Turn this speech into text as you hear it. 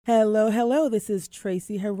Hello, hello. This is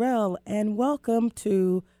Tracy Harrell, and welcome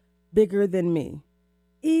to Bigger Than Me.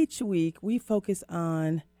 Each week, we focus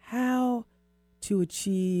on how to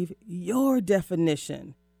achieve your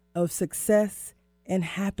definition of success and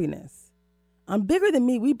happiness. On Bigger Than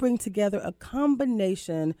Me, we bring together a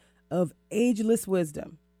combination of ageless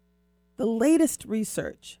wisdom, the latest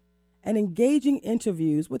research, and engaging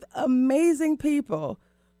interviews with amazing people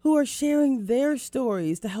who are sharing their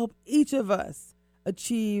stories to help each of us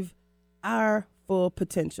achieve our full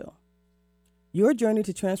potential. Your journey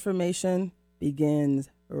to transformation begins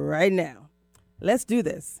right now. Let's do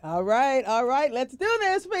this. All right. Let's do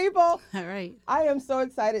this, people. All right. I am so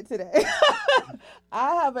excited today.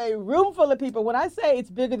 I have a room full of people. When I say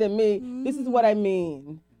it's bigger than me, this is what I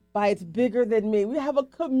mean by it's bigger than me. We have a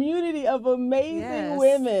community of amazing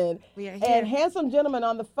women and handsome gentlemen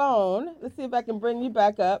on the phone. Let's see if I can bring you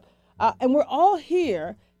back up. And we're all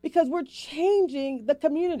here because we're changing the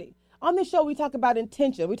community. On this show, we talk about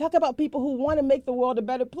intention. We talk about people who want to make the world a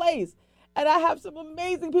better place. And I have some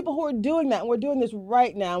amazing people who are doing that. And we're doing this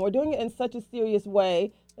right now. And we're doing it in such a serious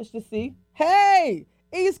way. Let's just see. Hey,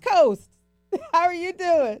 East Coast. How are you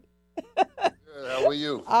doing? Good. How are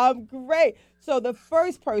you? I'm great. So the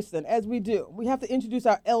first person, as we do, we have to introduce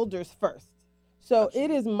our elders first. So it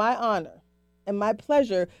is my honor and my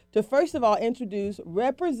pleasure to first of all introduce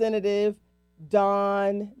Representative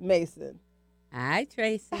Dawn Mason. Hi,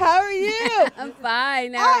 Tracy. How are you? I'm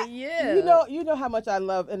fine. How are you? You know how much I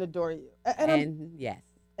love and adore you. Yes.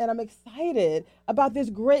 And I'm excited about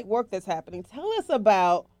this great work that's happening. Tell us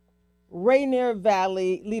about Rainier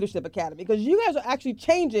Valley Leadership Academy, because you guys are actually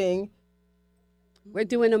changing. We're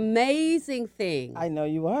doing amazing things. I know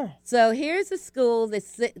you are. So here's a school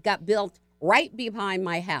that got built right behind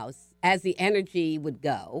my house as the energy would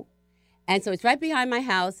go. And so it's right behind my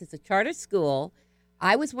house. It's a charter school.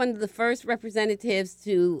 I was one of the first representatives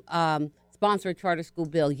to sponsor a charter school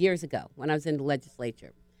bill years ago when I was in the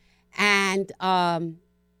legislature. And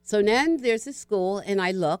so then there's a school, and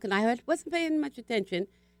I look, and I wasn't paying much attention,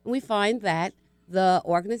 and we find that the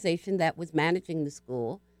organization that was managing the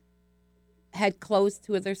school had closed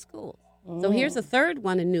two of their schools. So here's a third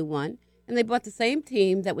one, a new one, and they bought the same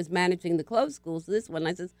team that was managing the closed schools. This one,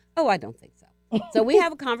 I says, oh, I don't think so. So we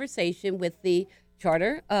have a conversation with the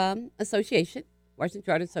Charter Association, Washington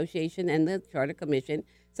Charter Association, and the Charter Commission.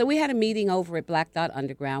 So we had a meeting over at Black Dot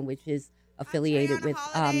Underground, which is affiliated with.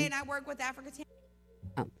 And I work with Africa.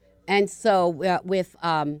 And so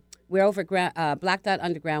we're over at Black Dot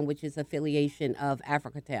Underground, which is affiliation of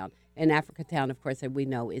Africatown. And Africatown, of course, as we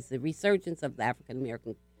know, is the resurgence of the African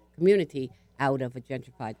American community out of a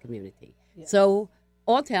gentrified community. Yes. So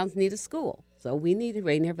all towns need a school. So we need a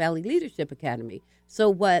Rainier Valley Leadership Academy.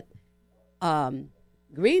 So what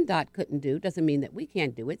Green Dot couldn't do doesn't mean that we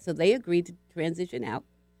can't do it. So they agreed to transition out,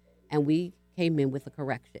 and we came in with a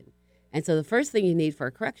correction. And so the first thing you need for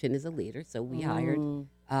a correction is a leader. So we hired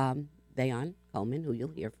Dayon Coleman, who you'll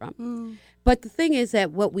hear from. But the thing is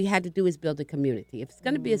that what we had to do is build a community. If it's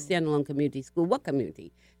going to be a standalone community school, what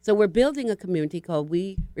community? So we're building a community called,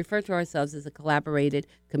 we refer to ourselves as a collaborated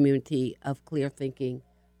community of clear thinking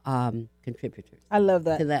contributors. I love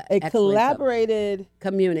that. A collaborated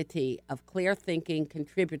community of clear thinking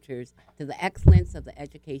contributors to the excellence of the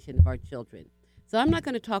education of our children. So I'm not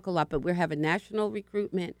going to talk a lot, but we're having national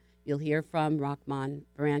recruitment. You'll hear from Rahman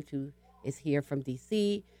Branch, who is here from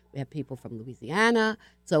D.C. We have people from Louisiana.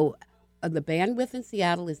 So the bandwidth in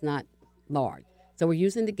Seattle is not large. So we're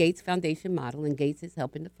using the Gates Foundation model, and Gates is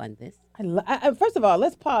helping to fund this. First of all,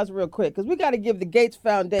 let's pause real quick, because we got to give the Gates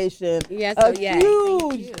Foundation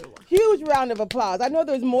huge round of applause. I know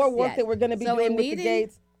there's more work that we're going to be doing with the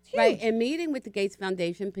Gates. Right, and meeting with the Gates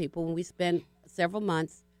Foundation people, when we spent several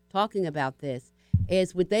months talking about this,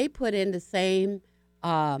 is would they put in the same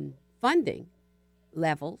funding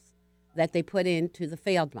levels that they put into the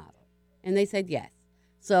failed model? And they said yes.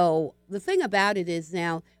 So the thing about it is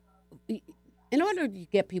now, in order to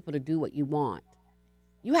get people to do what you want,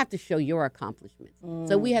 you have to show your accomplishments.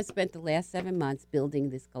 So we have spent the last 7 months building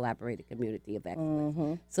this collaborated community of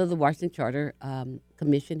excellence. So the Washington Charter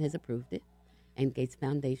Commission has approved it, and Gates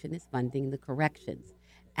Foundation is funding the corrections.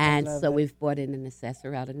 And so we've brought in an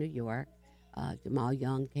assessor out of New York. Jamal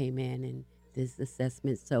Young came in and did this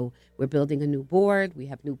assessment. So we're building a new board. We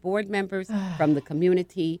have new board members from the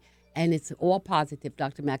community. And it's all positive.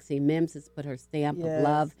 Dr. Maxine Mims has put her stamp of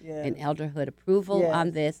love and elderhood approval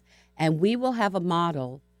on this. And we will have a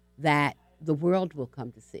model that the world will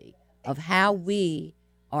come to see of how we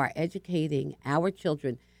are educating our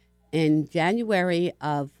children. In January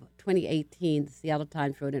of 2018, the Seattle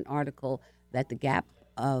Times wrote an article that the gap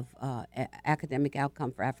academic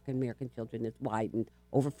outcome for African American children has widened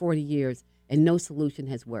over 40 years, and no solution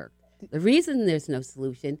has worked. The reason there's no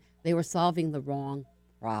solution, they were solving the wrong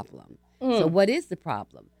problem. So what is the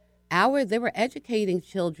problem? They were educating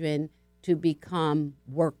children to become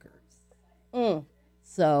workers.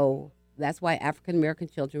 So that's why African American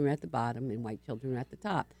children were at the bottom and white children were at the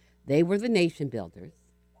top. They were the nation builders,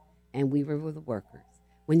 and we were the workers.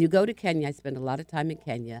 When you go to Kenya, I spend a lot of time in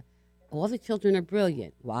Kenya, all the children are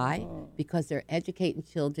brilliant. Why? Because they're educating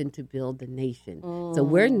children to build the nation. So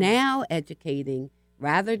we're now educating,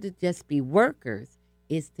 rather to just be workers,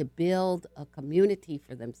 is to build a community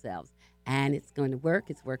for themselves. And it's going to work.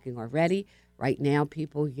 It's working already. Right now,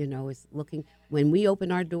 people, is looking. When we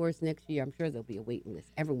open our doors next year, I'm sure there'll be a waiting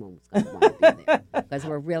list. Everyone's going to want to be there because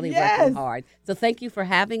we're really working hard. So thank you for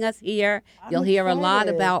having us here. You'll hear a lot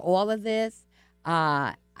about all of this.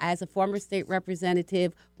 As a former state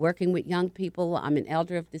representative working with young people, I'm an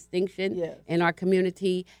elder of distinction in our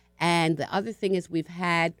community. And the other thing is we've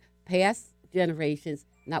had past generations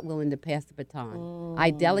not willing to pass the baton.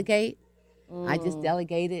 I delegate. I just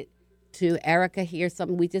delegated to Erica here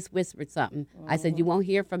something. We just whispered something. I said, you won't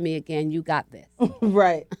hear from me again. You got this.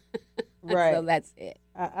 Right. So that's it.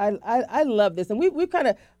 I love this. And we kind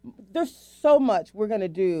of, there's so much we're going to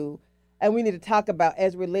do and we need to talk about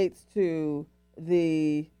as relates to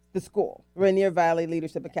the school, Rainier Valley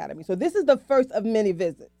Leadership Academy. So this is the first of many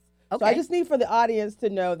visits. Okay. So I just need for the audience to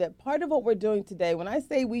know that part of what we're doing today, when I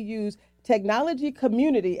say we use technology,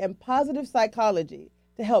 community, and positive psychology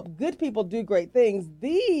to help good people do great things,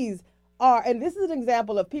 and this is an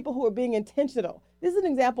example of people who are being intentional. This is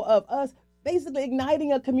an example of us basically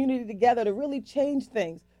igniting a community together to really change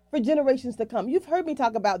things for generations to come. You've heard me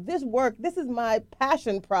talk about this work. This is my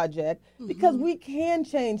passion project because we can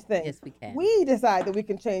change things. Yes, we can. We decide that we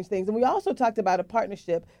can change things. And we also talked about a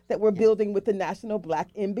partnership that we're building with the National Black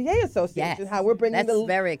MBA Association, how we're bringing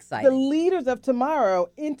very exciting. The leaders of tomorrow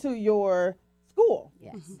into your school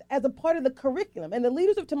as a part of the curriculum. And the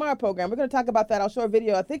Leaders of Tomorrow program, we're going to talk about that. I'll show a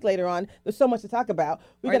video, I think, later on. There's so much to talk about.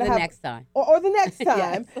 Or the next time. Or the next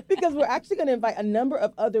time, because we're actually going to invite a number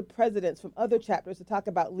of other presidents from other chapters to talk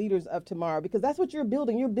about Leaders of Tomorrow, because that's what you're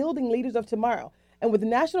building. You're building Leaders of Tomorrow. And with the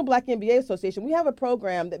National Black MBA Association, we have a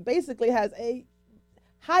program that basically has a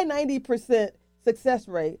high 90% success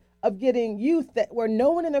rate of getting youth where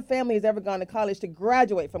no one in their family has ever gone to college to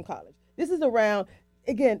graduate from college. This is around,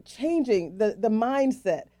 again, changing the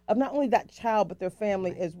mindset of not only that child, but their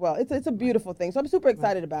family as well. It's a beautiful thing. So I'm super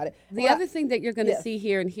excited about it. The other thing that you're going to see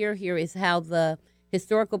here and hear here is how the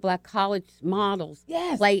historical black college models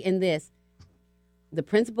play in this. The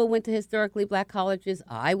principal went to historically black colleges.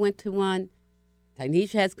 I went to one.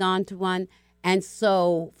 Tanisha has gone to one. And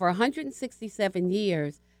so for 167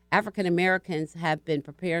 years, African Americans have been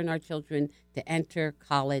preparing our children to enter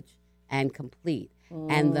college and complete.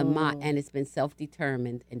 And it's been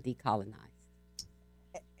self-determined and decolonized.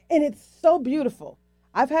 And it's so beautiful.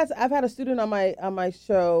 I've had a student on my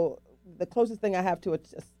show. The closest thing I have to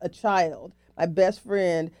a child, my best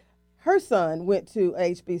friend, her son went to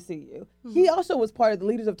HBCU. He also was part of the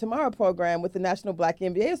Leaders of Tomorrow program with the National Black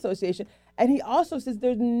MBA Association, and he also says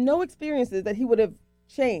there's no experiences that he would have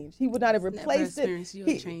changed. He would not have replaced it. It changes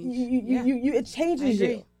you.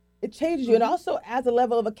 It changes you, and also adds a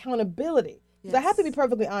level of accountability. So I have to be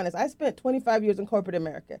perfectly honest. I spent 25 years in corporate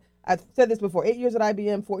America. I've said this before, 8 years at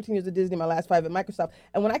IBM, 14 years at Disney, my last 5 at Microsoft.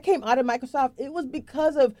 And when I came out of Microsoft, it was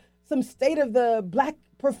because of some state of the black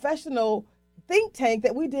professional think tank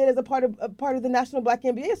that we did as a part of the National Black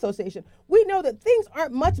MBA Association. We know that things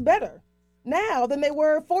aren't much better now than they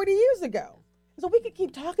were 40 years ago. So we can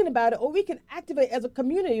keep talking about it, or we can activate as a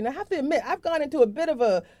community. And I have to admit, I've gone into a bit of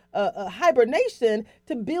a hibernation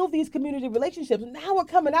to build these community relationships. Now we're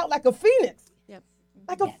coming out like a phoenix.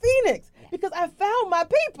 Like a phoenix, because I found my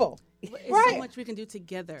people. There's so much we can do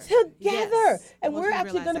together. And we're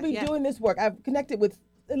actually going to be doing this work. I've connected with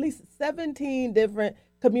at least 17 different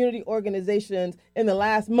community organizations in the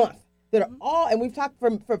last month that are all, and we've talked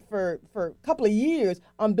for a couple of years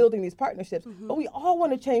on building these partnerships, but we all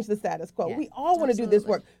want to change the status quo. We all want to do this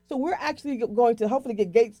work. So we're actually going to hopefully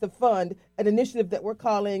get Gates to fund an initiative that we're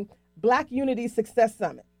calling Black Unity Success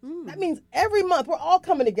Summit. That means every month we're all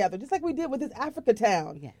coming together, just like we did with this Africa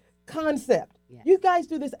Town concept. You guys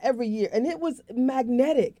do this every year, and it was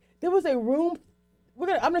magnetic. There was a room. I'm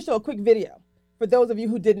going to show a quick video for those of you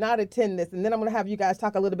who did not attend this, and then I'm going to have you guys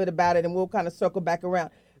talk a little bit about it, and we'll kind of circle back around.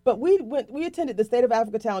 But we attended the State of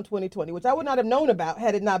Africa Town 2020, which I would not have known about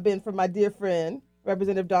had it not been for my dear friend,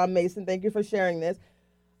 Representative Dawn Mason. Thank you for sharing this.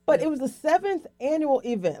 But it was the 7th annual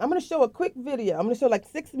event. I'm going to show a quick video. I'm going to show like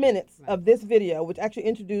 6 minutes of this video, which actually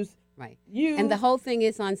introduced you. And the whole thing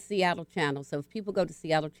is on Seattle Channel. So if people go to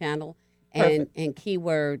Seattle Channel and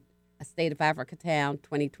keyword A State of Africa Town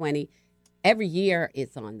 2020, every year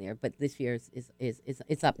it's on there, but this year's is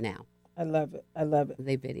it's up now. I love it. I love it.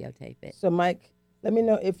 They videotape it. So, Mike, let me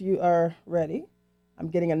know if you are ready. I'm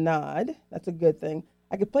getting a nod. That's a good thing.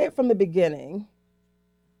 I could play it from the beginning.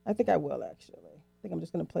 I think I will, actually. I think I'm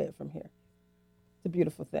just going to play it from here. It's a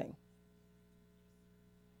beautiful thing.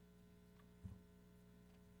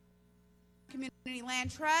 Community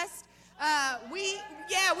Land Trust. We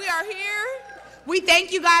are here. We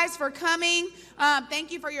thank you guys for coming.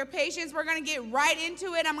 Thank you for your patience. We're going to get right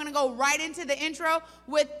into it. I'm going to go right into the intro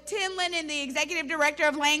with Tim Lennon, the Executive Director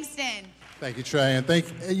of Langston. Thank you, Trey, and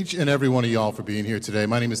thank each and every one of y'all for being here today.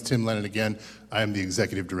 My name is Tim Lennon again. I am the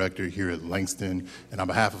Executive Director here at Langston, and on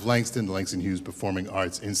behalf of Langston, the Langston Hughes Performing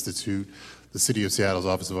Arts Institute, the City of Seattle's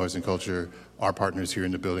Office of Arts and Culture, our partners here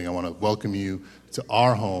in the building, I want to welcome you to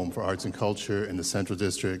our home for arts and culture in the Central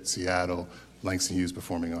District, Seattle, Langston Hughes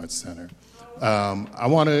Performing Arts Center. I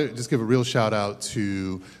want to just give a real shout out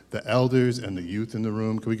to the elders and the youth in the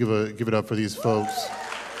room. Can we give it up for these folks?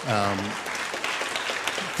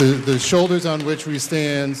 The shoulders on which we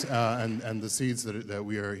stand and the seeds that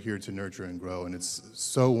we are here to nurture and grow. And it's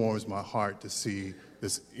so warms my heart to see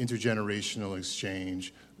this intergenerational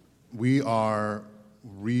exchange. We are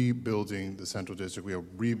rebuilding the Central District. We are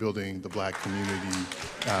rebuilding the Black community.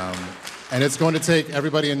 And it's going to take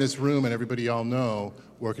everybody in this room and everybody y'all know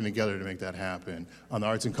working together to make that happen. On the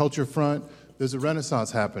arts and culture front, there's a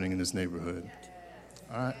renaissance happening in this neighborhood.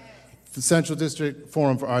 All right. The Central District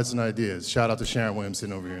Forum for Arts and Ideas. Shout out to Sharon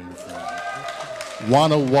Williamson over here in the front.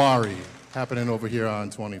 Wanawari happening over here on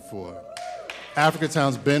 24.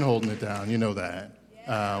 Africatown's been holding it down, you know that.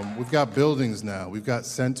 We've got buildings now. We've got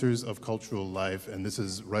centers of cultural life, and this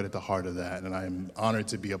is right at the heart of that. And I'm honored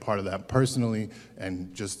to be a part of that personally,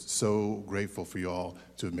 and just so grateful for you all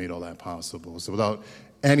to have made all that possible. So without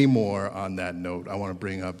any more on that note, I want to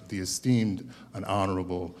bring up the esteemed and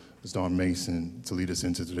honorable Ms. Dawn Mason to lead us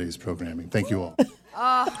into today's programming. Thank you all.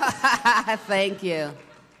 Oh, thank you.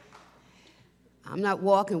 I'm not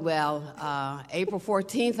walking well. April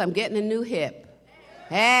 14th, I'm getting a new hip.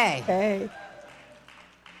 Hey. Hey.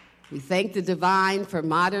 We thank the divine for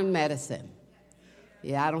modern medicine.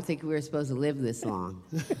 Yeah, I don't think we were supposed to live this long.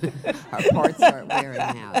 Our parts aren't wearing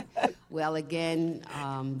out. Well, again,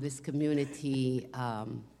 this community,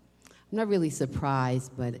 I'm not really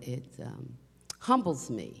surprised, but it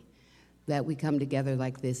humbles me that we come together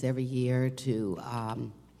like this every year to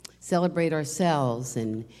celebrate ourselves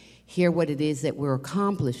and hear what it is that we're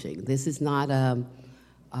accomplishing. This is not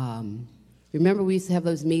remember we used to have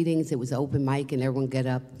those meetings, it was open mic and everyone get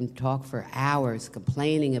up and talk for hours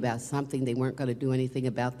complaining about something they weren't going to do anything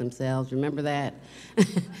about themselves. Remember that?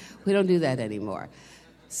 We don't do that anymore.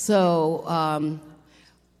 So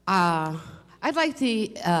I'd like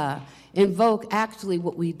to invoke actually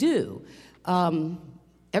what we do.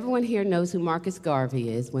 Everyone here knows who Marcus Garvey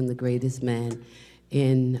is, one of the greatest men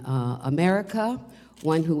in America,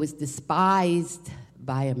 one who was despised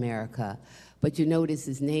by America. But you notice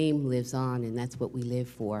his name lives on, and that's what we live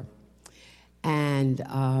for. And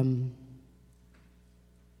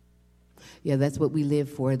that's what we live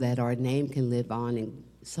for, that our name can live on in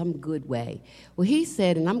some good way. Well, he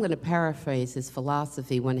said, and I'm going to paraphrase his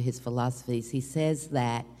philosophy, one of his philosophies, he says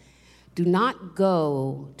that, do not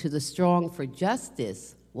go to the strong for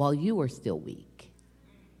justice while you are still weak,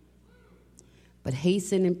 but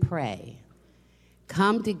hasten and pray.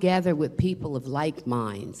 Come together with people of like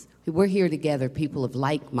minds. We're here together, people of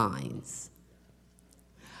like minds.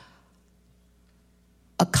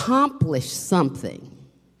 Accomplish something.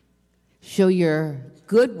 Show your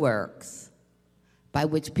good works by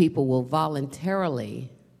which people will voluntarily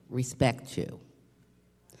respect you.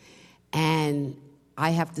 And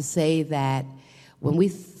I have to say that when we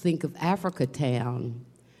think of Africatown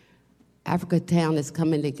is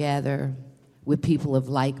coming together with people of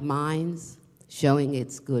like minds, showing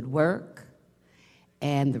its good work,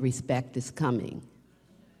 and the respect is coming.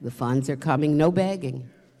 The funds are coming, no begging.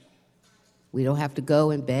 We don't have to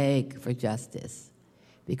go and beg for justice.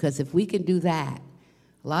 Because if we can do that,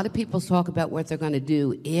 a lot of people talk about what they're going to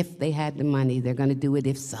do if they had the money. They're going to do it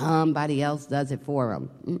if somebody else does it for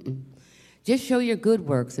them. Just show your good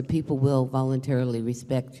works and people will voluntarily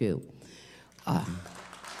respect you.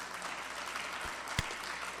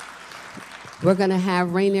 We're going to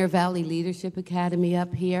have Rainier Valley Leadership Academy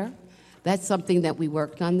up here. That's something that we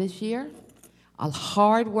worked on this year. A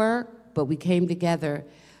hard work, but we came together.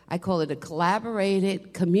 I call it a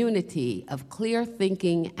collaborated community of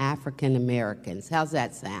clear-thinking African Americans. How's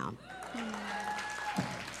that sound?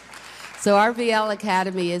 So our VL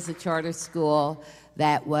Academy is a charter school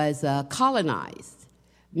that was colonized.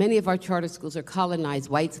 Many of our charter schools are colonized.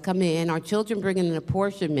 Whites come in, our children bring in an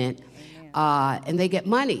apportionment, and they get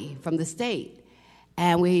money from the state.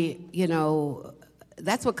 And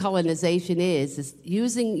that's what colonization is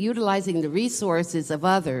utilizing the resources of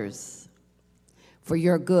others for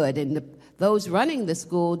your good. And those running the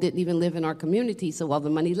school didn't even live in our community, so all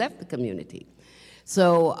the money left the community.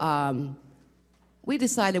 So we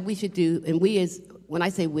decided we should do, and when I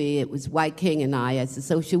say we, it was White King and I said,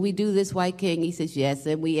 so should we do this, White King? He says yes,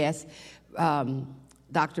 and we asked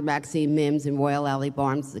Dr. Maxine Mims and Royal Alley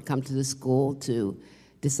Barnes to come to the school to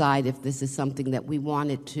decide if this is something that we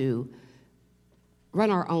wanted to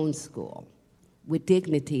run our own school with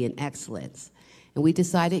dignity and excellence. And we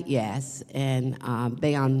decided yes, and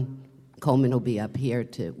Bayon Coleman will be up here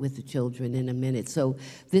with the children in a minute. So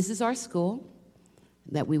this is our school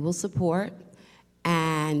that we will support,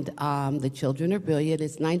 and the children are brilliant.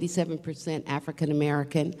 It's 97% African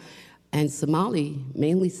American, and Somali,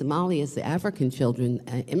 mainly Somali, is the African children,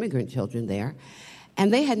 immigrant children there.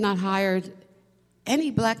 And they had not hired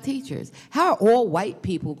any black teachers. How are all white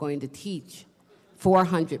people going to teach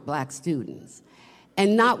 400 black students?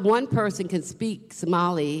 And not one person can speak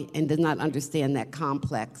Somali and does not understand that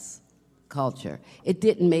complex culture. It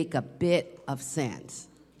didn't make a bit of sense.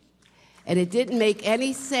 And it didn't make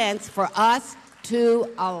any sense for us to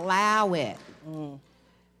allow it.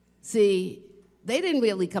 See, they didn't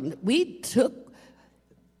really come. We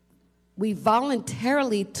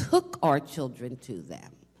voluntarily took our children to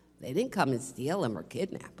them. They didn't come and steal them or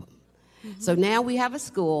kidnap them. So now we have a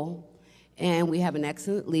school, and we have an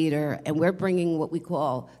excellent leader, and we're bringing what we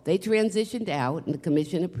call, they transitioned out, and the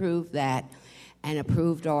commission approved that and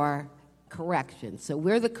approved our correction. So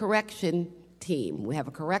we're the correction team. We have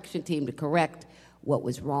a correction team to correct what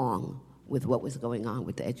was wrong with what was going on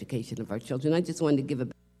with the education of our children. I just wanted to give a...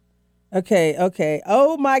 Okay.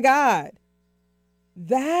 Oh, my God.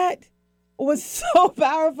 That was so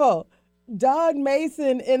powerful. Dawn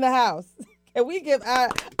Mason in the house. Can we give our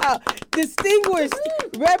distinguished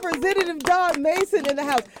Representative Dawn Mason in the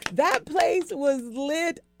house? That place was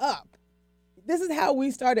lit up. This is how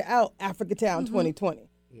we started out Africatown 2020,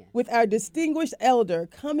 with our distinguished elder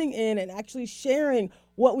coming in and actually sharing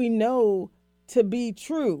what we know to be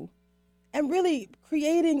true, and really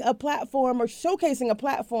creating a platform or showcasing a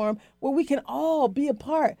platform where we can all be a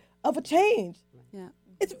part of a change. Yeah.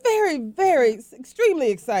 It's very, very,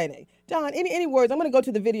 extremely exciting. John, any words? I'm going to go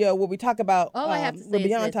to the video where we talk about All I have to say what is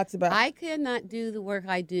Beyond this. talks about. I cannot do the work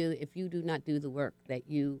I do if you do not do the work that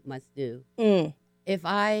you must do. If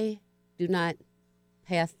I do not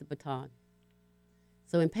pass the baton.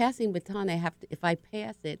 So in passing baton, if I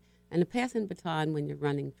pass it, and the passing baton when you're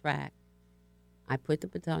running track, I put the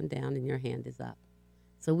baton down and your hand is up.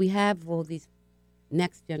 So we have all these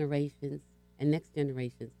next generations,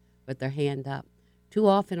 with their hand up. Too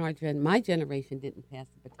often my generation didn't pass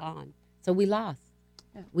the baton. So we lost.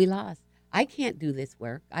 Yeah. We lost. I can't do this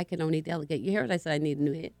work. I can only delegate. You heard I said I need a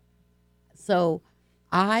new hit. So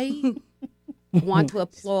I want to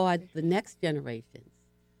applaud the next generations,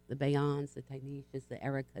 the Bayons, the Tanisha's, the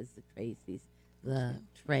Ericas, the Tracys, the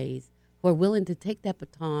Treys, who are willing to take that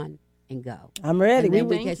baton and go. I'm ready. And then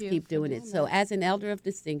we Thank just you keep for doing it. doing So that. as an elder of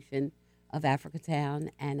distinction of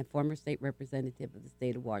Africatown and a former state representative of the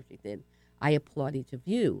state of Washington, I applaud each of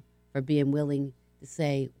you for being willing to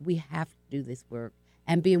say, we have to do this work,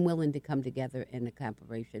 and being willing to come together in a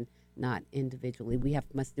collaboration, not individually. We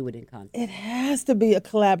must do it in concert. It has to be a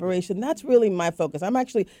collaboration. That's really my focus. I'm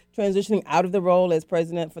actually transitioning out of the role as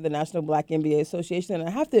president for the National Black MBA Association, and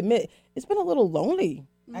I have to admit, it's been a little lonely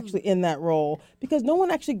actually in that role, because no one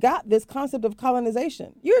actually got this concept of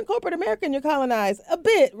colonization. You're in corporate America and you're colonized a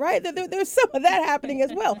bit, right? There's some of that happening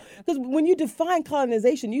as well. Because when you define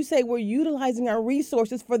colonization, you say we're utilizing our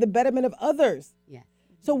resources for the betterment of others. Yes.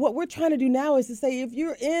 So what we're trying to do now is to say, if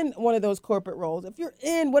you're in one of those corporate roles, if you're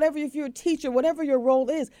in whatever, if you're a teacher, whatever your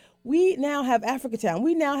role is, we now have Africatown.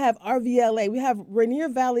 We now have RVLA. We have Rainier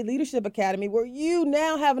Valley Leadership Academy, where you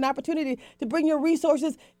now have an opportunity to bring your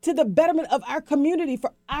resources to the betterment of our community,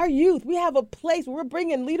 for our youth. We have a place where we're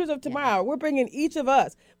bringing leaders of tomorrow. We're bringing each of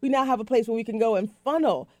us. We now have a place where we can go and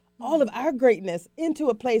funnel all of our greatness into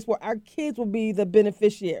a place where our kids will be the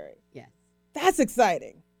beneficiary. Yes. That's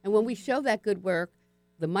exciting. And when we show that good work,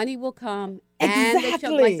 the money will come, and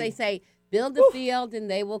Exactly. like they say, build a field and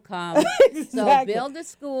they will come. Exactly. So build a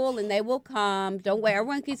school and they will come. Don't worry.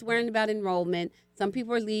 Everyone keeps worrying about enrollment. Some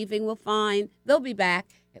people are leaving. We'll find. They'll be back.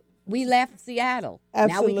 we left Seattle.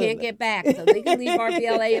 Absolutely. Now we can't get back. So they can leave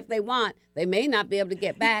RVLA if they want. They may not be able to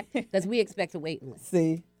get back because we expect a waiting list.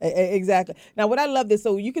 See, exactly. Now, what I love this,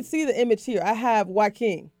 so you can see the image here. I have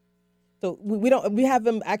Joaquin. So we have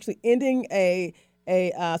him actually ending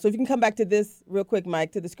so if you can come back to this real quick,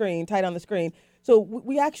 Mike, to the screen, tight on the screen. So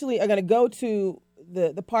we actually are going to go to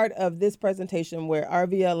the part of this presentation where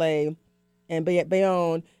RVLA and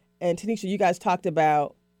Bayonne and Tanisha, you guys talked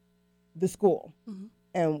about the school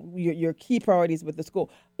and your key priorities with the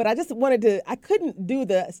school. But I just I couldn't do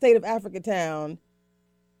the State of Africatown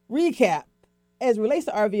recap as it relates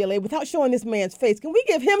to RVLA without showing this man's face. Can we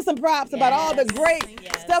give him some props about all the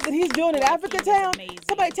great stuff that he's doing in Africatown?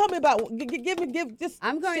 Somebody tell me about, just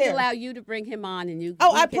I'm going share. to allow you to bring him on, and you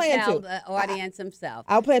I can plan tell to. the audience himself.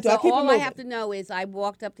 I'll plan to. So I'll keep all him I moving. have to know is I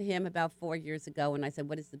walked up to him about 4 years ago, and I said,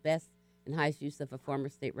 what is the best and highest use of a former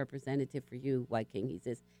state representative for you, Joaquin? He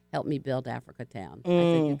says, help me build Africatown. I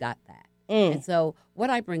said, you got that. And so what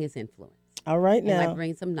I bring is influence. All right And I now.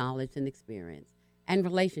 bring some knowledge and experience and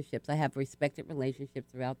relationships. I have respected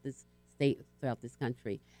relationships throughout this state, throughout this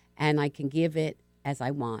country, and I can give it as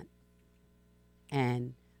I want.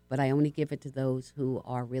 But I only give it to those who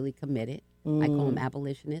are really committed. I call them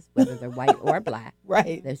abolitionists, whether they're white or black.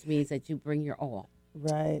 Right. This means that you bring your all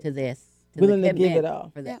Right. to this, Willing the to give it commitment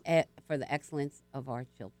all. for the excellence of our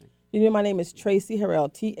children. You know, my name is Tracy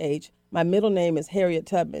Harrell, T-H. My middle name is Harriet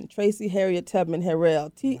Tubman. Tracy Harriet Tubman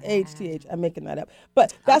Harrell, T-H. I'm making that up.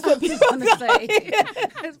 But that's what people going to say.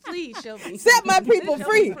 Please show me. Set my people Show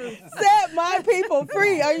free. me proof. Set my people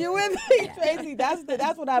free. Are you with me, Tracy?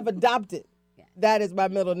 That's what I've adopted. Yeah. That is my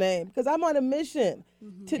middle name because I'm on a mission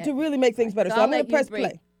to really make things better. So I'll I'm going let to you press bring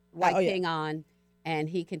play. Joaquin on, and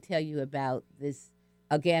he can tell you about this,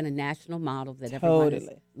 again, a national model that everyone is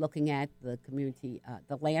Totally. looking at, the community,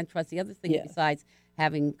 the land trust. The other thing, Yeah. besides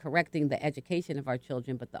correcting the education of our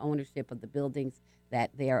children, but the ownership of the buildings that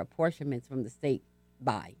they are apportionments from the state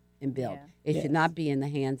buy and build. Yeah. It should not be in the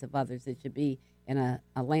hands of others. It should be in a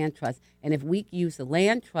land trust. And if we use the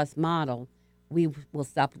land trust model, we will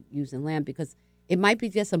stop using land because it might be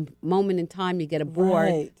just a moment in time you get a board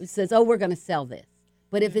Right. that says, oh, we're going to sell this.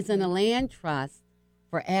 But if it's in a land trust,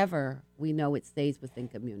 forever, we know it stays within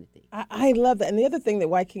community. I love that. And the other thing that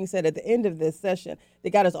White King said at the end of this session that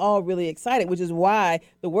got us all really excited, which is why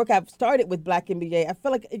the work I've started with Black MBA, I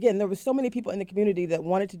feel like, again, there were so many people in the community that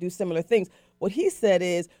wanted to do similar things. What he said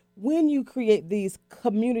is when you create these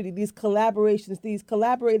community, these collaborations, these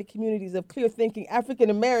collaborated communities of clear thinking African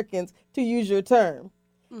Americans, to use your term,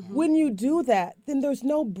 when you do that, then there's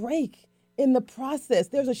no break in the process.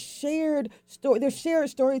 There's a shared story. There's shared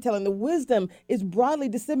storytelling. The wisdom is broadly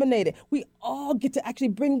disseminated. We all get to actually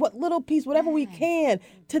bring what little piece, whatever we can,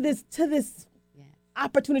 to this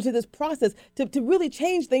opportunity, to this process, to really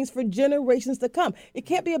change things for generations to come. It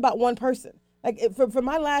can't be about one person. Like for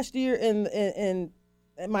my last year in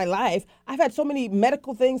my life, I've had so many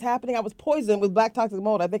medical things happening. I was poisoned with black toxic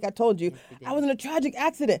mold. I think I told you. I was in a tragic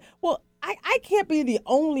accident. Well, I can't be the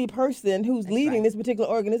only person who's leading this particular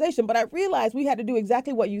organization, but I realized we had to do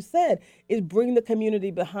exactly what you said, is bring the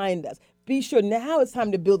community behind us. Be sure now it's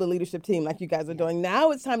time to build a leadership team like you guys are doing.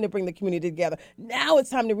 Now it's time to bring the community together. Now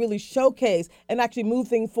it's time to really showcase and actually move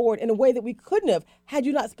things forward in a way that we couldn't have had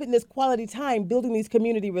you not spent this quality time building these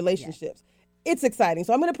community relationships. It's exciting.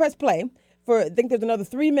 So I'm going to press play. I think there's another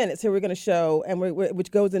 3 minutes here we're going to show, and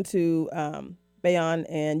which goes into Bayonne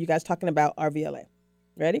and you guys talking about RVLA.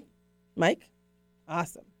 Ready? Mike?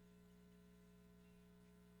 Awesome.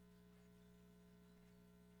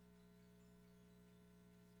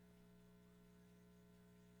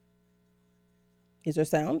 Is there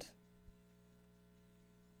sound?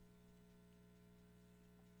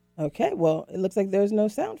 Okay, well, it looks like there's no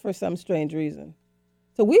sound for some strange reason.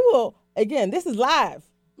 So we will, again, this is live.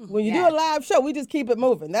 When you do a live show, we just keep it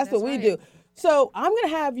moving. That's what we do. So I'm going to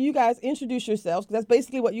have you guys introduce yourselves, because that's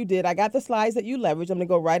basically what you did. I got the slides that you leveraged. I'm going to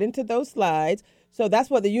go right into those slides. So that's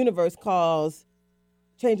what the universe calls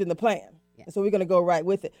changing the plan. Yeah. So we're going to go right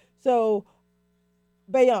with it. So,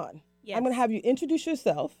 Bayonne, Yes. I'm going to have you introduce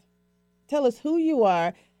yourself, tell us who you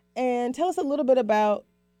are, and tell us a little bit about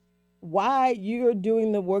why you're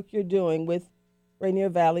doing the work you're doing with Rainier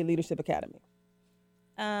Valley Leadership Academy.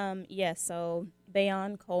 Yes, so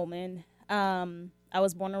Bayonne Coleman. I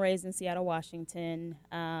was born and raised in Seattle, Washington.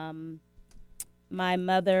 My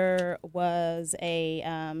mother was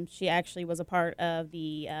she actually was a part of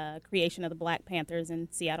the creation of the Black Panthers in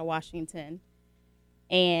Seattle, Washington.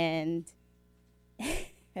 And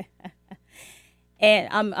and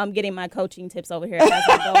I'm getting my coaching tips over here as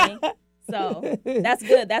I'm going. So that's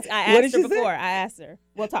good. I asked her before. I asked her.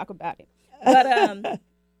 We'll talk about it. But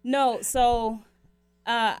no, so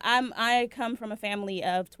I come from a family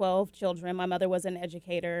of 12 children. My mother was an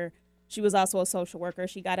educator. She was also a social worker.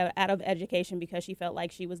 She got out of education because she felt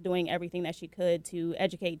like she was doing everything that she could to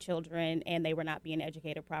educate children, and they were not being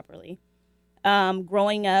educated properly.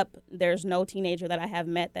 Growing up, there's no teenager that I have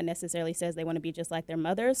met that necessarily says they want to be just like their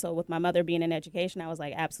mother. So with my mother being in education, I was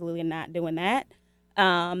like, absolutely not doing that.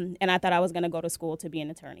 And I thought I was going to go to school to be an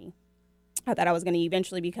attorney. I thought I was going to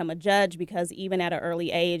eventually become a judge because even at an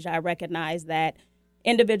early age, I recognized that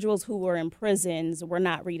individuals who were in prisons were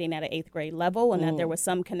not reading at an 8th grade level, and that there was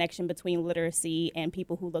some connection between literacy and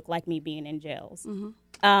people who look like me being in jails.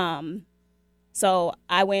 So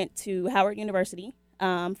I went to Howard University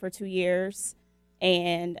for 2 years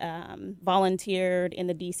and volunteered in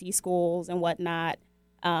the DC schools and whatnot,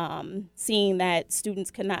 seeing that students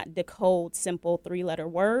could not decode simple 3-letter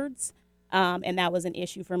words. And that was an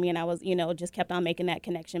issue for me, and I was, just kept on making that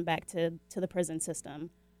connection back to the prison system.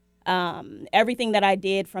 Everything that I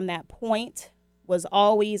did from that point was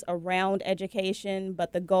always around education,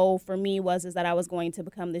 but the goal for me is that I was going to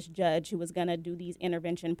become this judge who was going to do these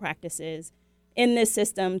intervention practices in this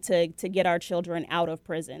system to get our children out of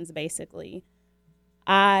prisons, basically.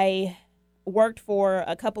 I worked for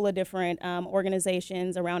a couple of different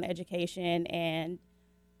organizations around education, and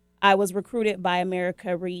I was recruited by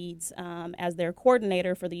America Reads as their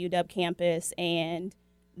coordinator for the UW campus, and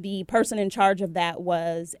the person in charge of that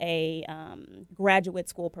was a graduate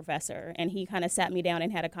school professor, and he kind of sat me down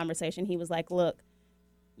and had a conversation. He was like, look,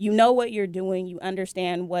 you know what you're doing. You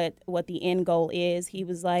understand what the end goal is. He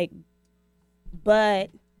was like,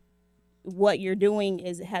 but what you're doing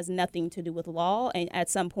has nothing to do with law, and at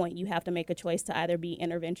some point you have to make a choice to either be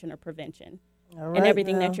intervention or prevention. And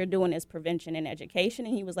everything that you're doing is prevention and education.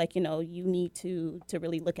 And he was like, you need to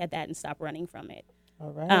really look at that and stop running from it.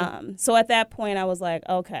 All right. So at that point, I was like,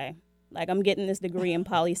 okay, like I'm getting this degree in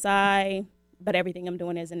poli-sci, but everything I'm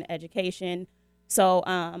doing is in education. So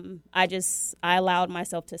I allowed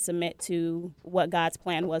myself to submit to what God's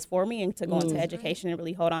plan was for me and to go into education and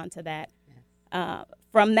really hold on to that.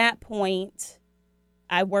 From that point,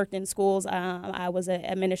 I worked in schools. I was an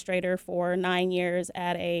administrator for 9 years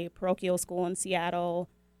at a parochial school in Seattle.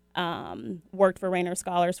 Worked for Rainer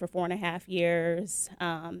Scholars for 4.5 years.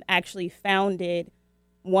 Actually founded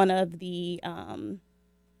one of the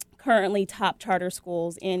currently top charter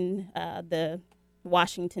schools in the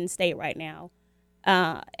Washington state right now,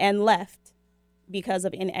 and left because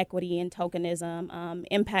of inequity and tokenism.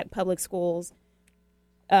 Impact Public Schools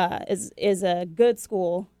is a good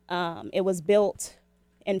school. It was built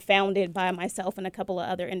and founded by myself and a couple of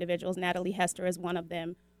other individuals. Natalie Hester is one of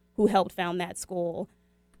them who helped found that school.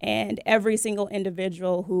 And every single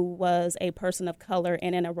individual who was a person of color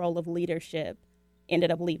and in a role of leadership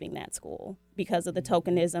ended up leaving that school because of the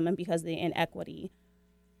tokenism and because of the inequity.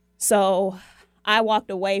 So I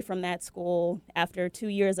walked away from that school after 2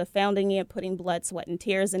 years of founding it, putting blood, sweat, and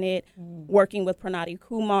tears in it, working with Pranati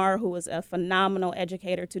Kumar, who was a phenomenal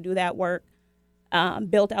educator to do that work.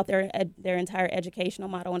 Built out their entire educational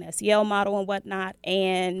model and SEL model and whatnot,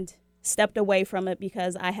 and stepped away from it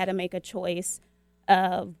because I had to make a choice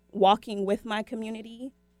of walking with my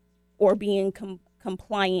community or being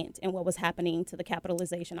compliant in what was happening to the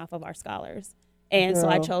capitalization off of our scholars. And so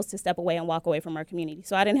I chose to step away and walk away from our community.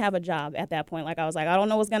 So I didn't have a job at that point. Like I was like, I don't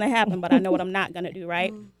know what's going to happen, but I know what I'm not going to do,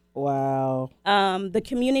 right? Wow. The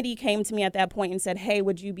community came to me at that point and said, hey,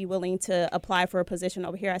 would you be willing to apply for a position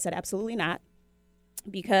over here? I said, absolutely not.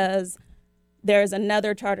 Because there's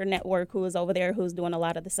another charter network who is over there who's doing a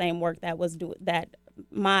lot of the same work that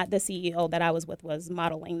the CEO that I was with was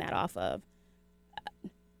modeling that off of.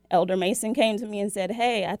 Elder Mason came to me and said,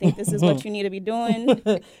 hey, I think this is what you need to be doing.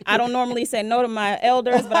 I don't normally say no to my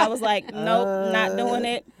elders, but I was like, nope, not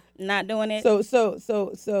doing it.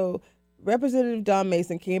 So Representative Don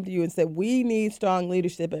Mason came to you and said, we need strong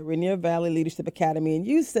leadership at Rainier Valley Leadership Academy. And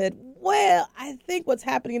you said, well, I think what's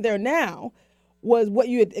happening there now was what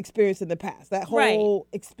you had experienced in the past, that whole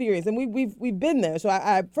experience. And we've been there. So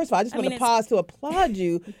I first of all, I just want to pause to applaud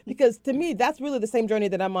you because to me, that's really the same journey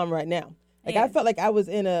that I'm on right now. Like I felt like I was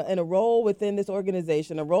in a role within this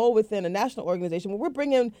organization, a role within a national organization where we're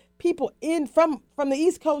bringing people in from the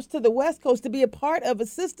East Coast to the West Coast to be a part of a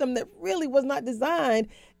system that really was not designed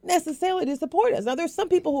necessarily to support us. Now, there's some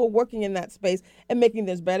people who are working in that space and making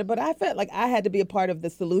this better, but I felt like I had to be a part of the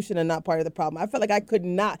solution and not part of the problem. I felt like I could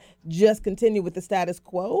not just continue with the status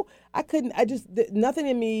quo. Nothing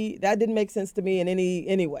in me, that didn't make sense to me in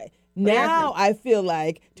any way. Now I feel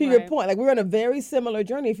like, to your point, like we're on a very similar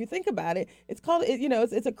journey. If you think about it, it's called,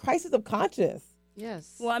 it's a crisis of conscience.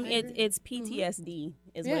 Yes. Well, I mean, it's PTSD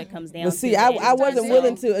is what it comes down But see, to. I wasn't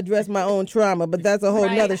willing to address my own trauma, but that's a whole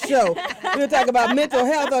nother show. We'll talk about mental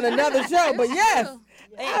health on another show, but yes,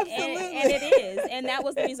 absolutely. And it is. And that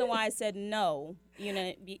was the reason why I said no,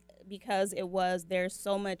 because there's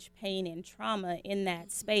so much pain and trauma in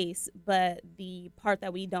that space. But the part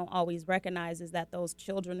that we don't always recognize is that those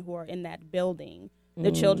children who are in that building,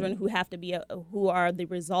 the children who have to be, who are the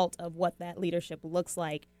result of what that leadership looks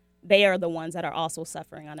like, they are the ones that are also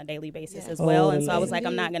suffering on a daily basis as well. And so I was like,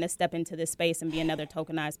 I'm not going to step into this space and be another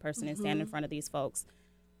tokenized person and stand in front of these folks.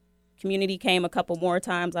 Community came a couple more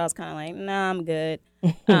times. I was kind of like, nah, I'm good.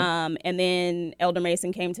 And then Elder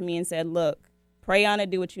Mason came to me and said, look, pray on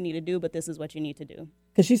it, do what you need to do, but this is what you need to do.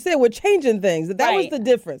 Because she said we're changing things. That was the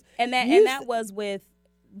difference. And that was with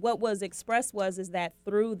what was expressed is that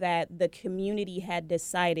through that, the community had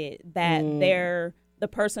decided that the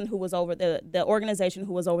person who was over the organization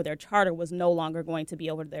who was over their charter was no longer going to be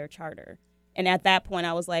over their charter. And at that point,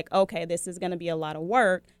 I was like, okay, this is going to be a lot of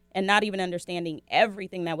work, and not even understanding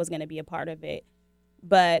everything that was going to be a part of it,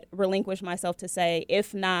 but relinquish myself to say,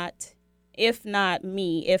 if not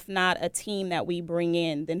me, if not a team that we bring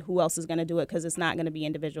in, then who else is going to do it? Because it's not going to be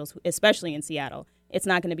individuals, especially in Seattle, it's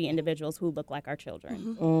not going to be individuals who look like our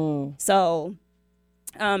children. So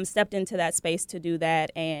stepped into that space to do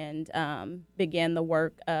that and began the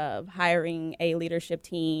work of hiring a leadership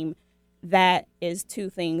team that is two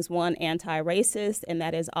things: one, anti-racist, and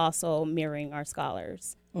that is also mirroring our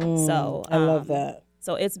scholars. So I love that.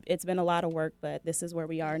 So it's been a lot of work, but this is where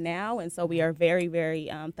we are now, and so we are very, very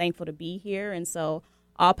thankful to be here. And so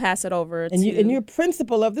I'll pass it over to you. And you're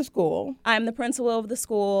principal of the school. I'm the principal of the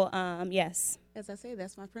school. Yes. As I say,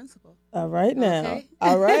 that's my principal. All right now.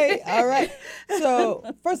 Okay. All right. So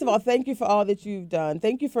first of all, thank you for all that you've done.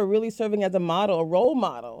 Thank you for really serving as a model, a role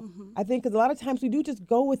model. I think because a lot of times we do just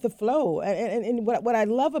go with the flow. And what I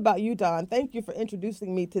love about you, Dawn, thank you for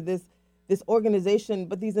introducing me to this organization,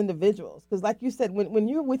 but these individuals. Because like you said, when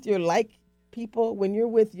you're with your like people, when you're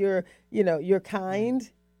with your kind,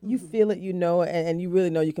 you feel it, and you really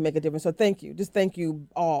know you can make a difference. So thank you. Just thank you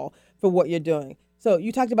all for what you're doing. So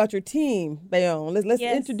you talked about your team, Bayon. Let's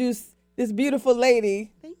introduce this beautiful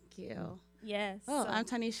lady. Thank you. Yes. Oh, I'm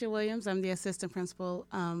Tanisha Williams. I'm the assistant principal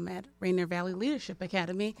at Rainier Valley Leadership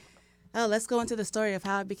Academy. Oh, let's go into the story of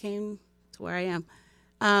how I became to where I am.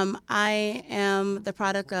 I am the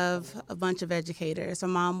product of a bunch of educators. My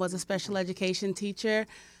mom was a special education teacher,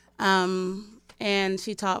 and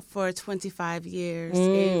she taught for 25 years,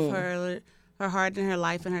 gave her heart and her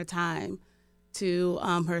life and her time to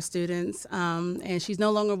her students, and she's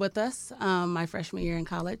no longer with us. My freshman year in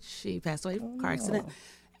college, she passed away from a car accident,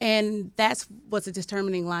 and that was a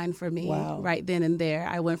determining line for me right then and there.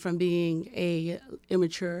 I went from being a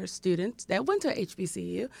immature student that went to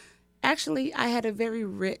HBCU. Actually, I had a very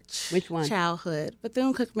rich childhood.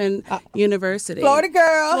 Bethune-Cookman University. Florida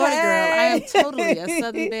girl. Florida girl. I am totally a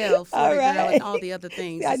Southern Belle, Florida girl, and all the other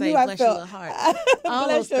things. I say, knew I bless felt. your little heart. All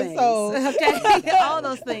Bless those your things. soul. Okay, all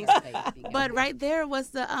those things. But right there was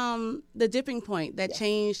the dipping point that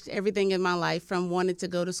changed everything in my life, from wanting to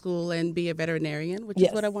go to school and be a veterinarian, which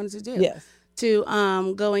is what I wanted to do. Yes. To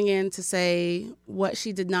going in to say, what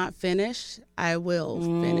she did not finish, I will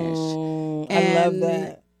finish. I love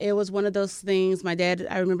that. It was one of those things. My dad,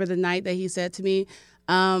 I remember the night that he said to me,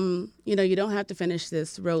 you don't have to finish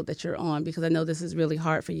this road that you're on, because I know this is really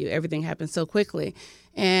hard for you. Everything happens so quickly.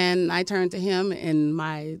 And I turned to him in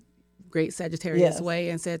my great Sagittarius way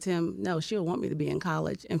and said to him, no, she'll want me to be in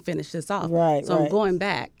college and finish this off. So I'm going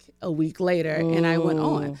back a week later, and I went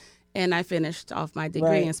on. And I finished off my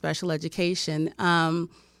degree in special education.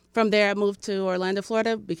 From there, I moved to Orlando,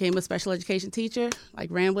 Florida, became a special education teacher,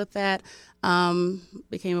 ran with that,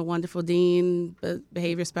 became a wonderful dean,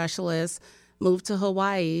 behavior specialist, moved to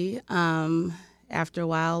Hawaii after a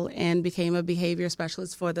while, and became a behavior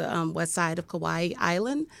specialist for the west side of Kauai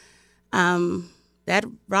Island. That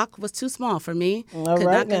rock was too small for me, could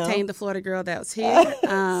not contain the Florida girl that was here,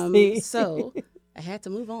 so I had to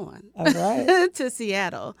move on to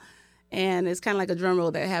Seattle. And it's kind of like a drum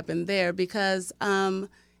roll that happened there, because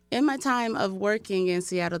in my time of working in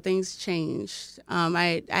Seattle, things changed.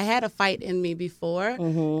 I had a fight in me before.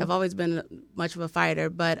 I've always been much of a fighter,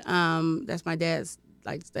 but that's my dad's,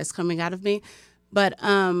 that's coming out of me. But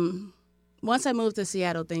once I moved to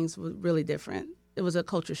Seattle, things were really different. It was a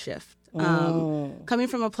culture shift. Coming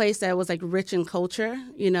from a place that was rich in culture,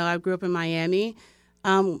 I grew up in Miami,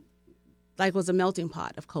 was a melting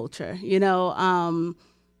pot of culture,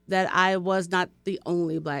 that I was not the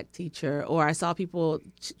only Black teacher, or I saw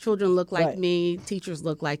children look like Right. me, teachers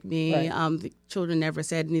look like me. Right. The children never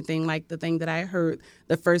said anything like the thing that I heard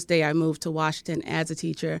the first day I moved to Washington as a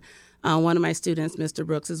teacher. One of my students, Mr.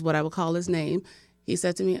 Brooks, is what I would call his name. He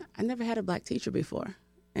said to me, I never had a Black teacher before.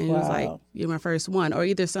 And he was like, Wow. you're my first one. Or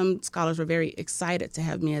either some scholars were very excited to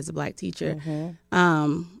have me as a Black teacher.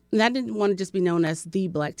 Mm-hmm. And I didn't want to just be known as the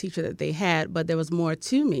Black teacher that they had, but there was more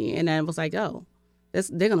to me. And I was like, oh,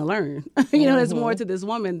 they're going to learn. There's more to this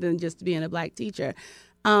woman than just being a Black teacher.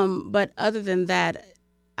 But other than that,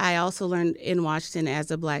 I also learned in Washington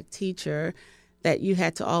as a Black teacher that you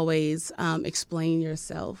had to always explain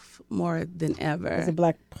yourself more than ever. As a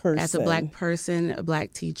Black person. As a Black person, a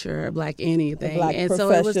Black teacher, a Black anything. A Black and so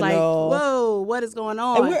it was like, professional. whoa, what is going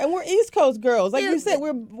on? And we're East Coast girls. Like Yeah. you said,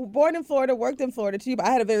 we're born in Florida, worked in Florida too, but I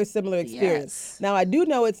had a very similar experience. Yes. Now I do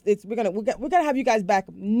know we're gonna have you guys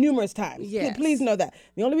back numerous times. Yes. Please know that.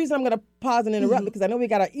 The only reason I'm gonna pause and interrupt because I know we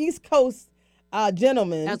got our East Coast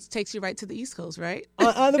gentleman That takes you right to the East Coast, right?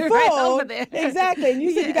 on the phone. Right over there. Exactly. And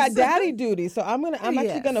you said you got Yes. daddy duty. So I'm actually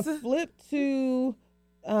Yes. gonna flip to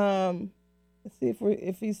let's see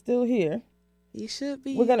if he's still here. You should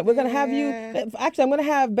be. We're gonna have you. there. Actually, I'm gonna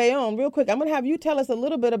have Bayonne real quick. I'm gonna have you tell us a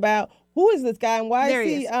little bit about who is this guy and why There is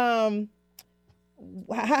he he? is.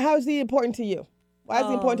 How is he important to you? Why is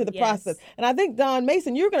he important to the yes. process? And I think Don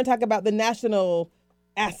Mason, you're gonna talk about the national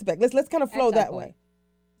aspect. Let's kind of flow At that that way. point.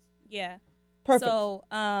 Yeah. Perfect. So,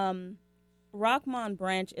 Rockmon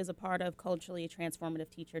Branch is a part of culturally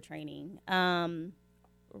transformative teacher training. Rockmon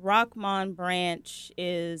Branch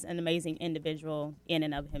is an amazing individual in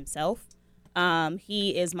and of himself.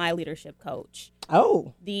 He is my leadership coach.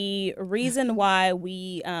 Oh, The reason why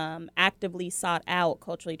we actively sought out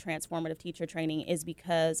culturally transformative teacher training is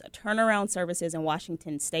because turnaround services in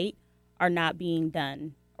Washington State are not being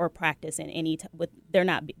done or practiced in any. They're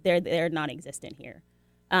non-existent here.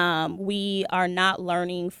 We are not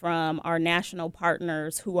learning from our national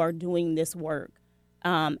partners who are doing this work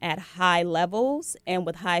at high levels and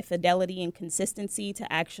with high fidelity and consistency to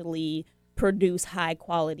actually produce high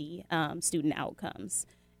quality student outcomes.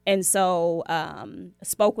 And so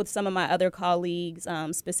spoke with some of my other colleagues,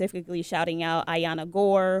 specifically shouting out Ayanna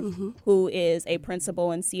Gore, who is a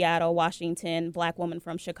principal in Seattle, Washington, Black woman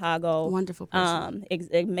from Chicago. Wonderful person.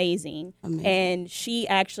 Amazing. And she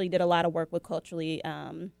actually did a lot of work with culturally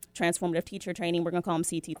transformative teacher training. We're going to call them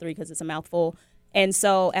CT3 because it's a mouthful. And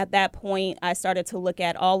so at that point, I started to look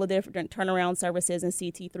at all the different turnaround services, and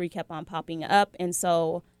CT3 kept on popping up. And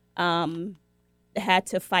so had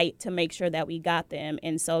to fight to make sure that we got them.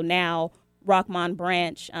 And so now Rockmon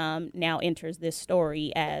Branch now enters this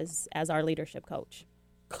story as our leadership coach.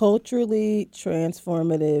 culturally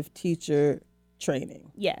transformative teacher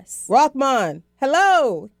training. Yes. Rockmon,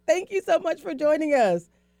 hello. Thank you so much for joining us.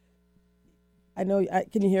 I know.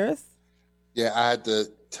 Can you hear us? Yeah, I had to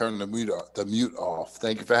turn the mute off.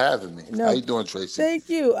 Thank you for having me. No, How you doing, Tracy? Thank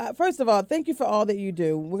you. First of all, thank you for all that you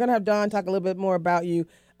do. We're going to have Don talk a little bit more about you.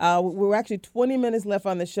 We're actually 20 minutes left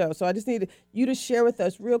on the show, so I just need you to share with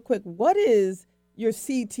us real quick, what is your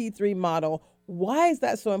CT3 model? Why is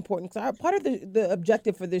that so important? Because part of the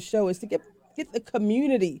objective for this show is to get the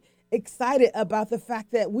community excited about the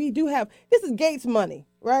fact that we do have, this is Gates money,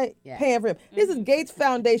 right? Yeah. Paying for him. This is Gates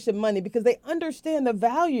Foundation money because they understand the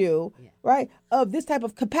value, right, of this type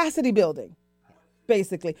of capacity building,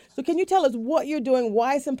 basically. So can you tell us what you're doing,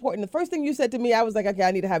 why it's important? The first thing you said to me, I was like, okay,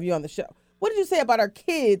 I need to have you on the show. What did you say about our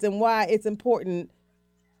kids and why it's important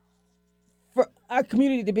for our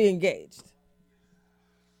community to be engaged?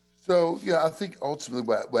 So, yeah, I think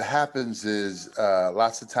ultimately what happens is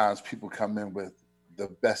lots of times people come in with the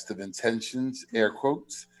best of intentions, air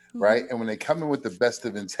quotes, right? And when they come in with the best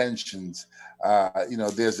of intentions,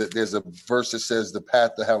 there's a verse that says the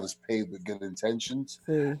path to hell is paved with good intentions.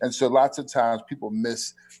 And so lots of times people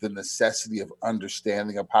miss the necessity of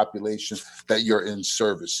understanding a population that you're in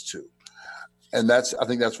service to. And I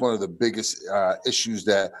think that's one of the biggest issues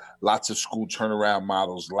that lots of school turnaround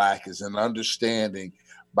models lack, is an understanding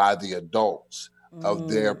by the adults of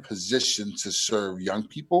their position to serve young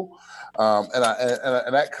people. And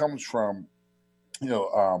that comes from,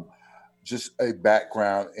 just a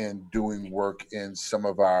background in doing work in some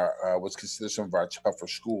of our, what's considered some of our tougher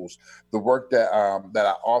schools. The work that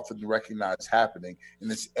I often recognize happening in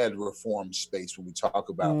this ed reform space when we talk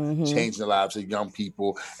about changing the lives of young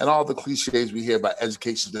people and all the cliches we hear about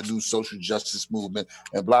education, the new social justice movement,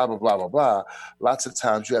 and blah, blah, blah, blah, blah. Lots of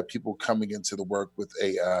times you have people coming into the work with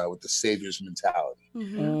the savior's mentality,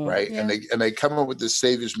 right? Yeah. And they come up with this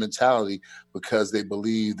savior's mentality because they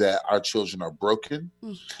believe that our children are broken.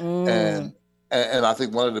 And And I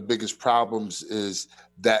think one of the biggest problems is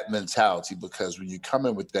that mentality, because when you come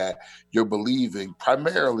in with that, you're believing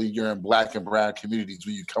primarily you're in Black and brown communities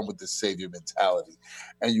when you come with the savior mentality,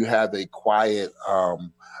 and you have a quiet,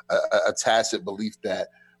 a tacit belief that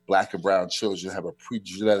Black and brown children have a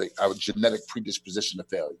genetic predisposition to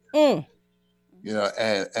failure. You know,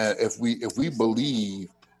 and if we believe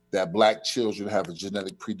that Black children have a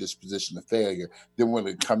genetic predisposition to failure, then we're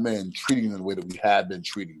going to come in treating them the way that we have been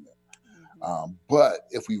treating them. But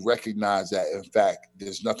if we recognize that, in fact,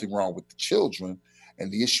 there's nothing wrong with the children,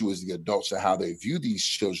 and the issue is the adults and how they view these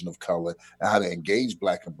children of color and how they engage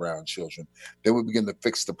Black and brown children, then we begin to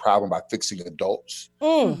fix the problem by fixing adults.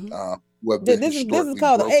 This is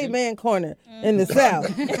called the Amen Corner in the South.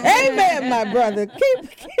 Amen, my brother.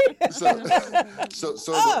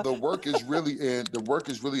 The work is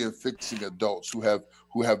really in fixing adults who have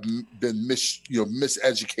been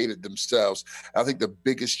miseducated themselves. I think the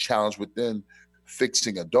biggest challenge within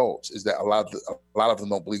fixing adults is that a lot of them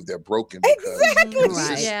don't believe they're broken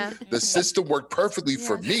because the system worked perfectly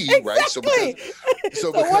for me, right? So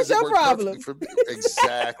what's your problem?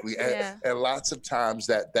 Exactly. And lots of times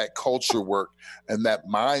that culture work and that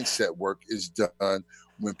mindset work is done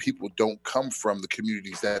when people don't come from the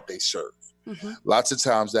communities that they serve. Lots of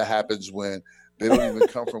times that happens when they don't even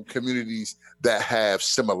come from communities that have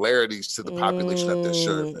similarities to the population that they're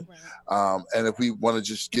serving. And if we want to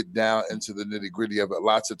just get down into the nitty gritty of it,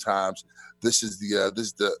 lots of times this is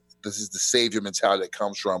the savior mentality that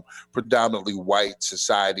comes from predominantly white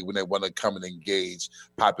society when they want to come and engage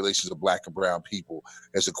populations of Black and brown people.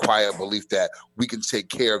 There's a quiet belief that we can take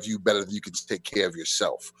care of you better than you can take care of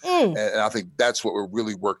yourself. And I think that's what we're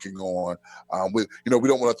really working on. We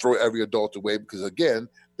don't want to throw every adult away because, again,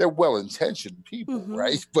 they're well-intentioned people,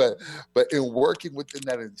 right? But in working within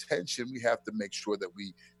that intention, we have to make sure that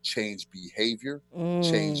we change behavior,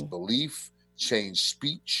 change belief, change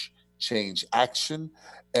speech, change action,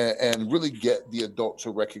 and really get the adult to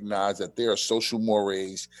recognize that there are social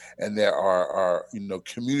mores and there are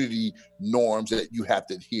community norms that you have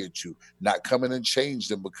to adhere to, not come in and change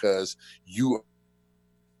them because you.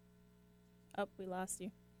 Oh, we lost you.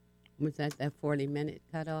 Was that 40-minute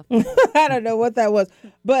cutoff? I don't know what that was.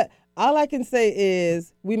 But all I can say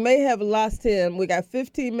is we may have lost him. We got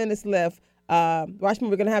 15 minutes left. Watchman,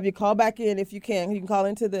 we're going to have you call back in if you can. You can call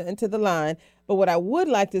into the line. But what I would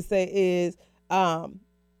like to say is how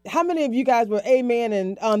many of you guys were amen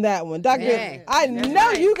and on that one? Dr. Hey, I know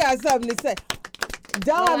right. You got something to say.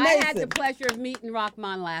 Don Mason. I had the pleasure of meeting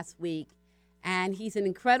Rahman last week, and he's an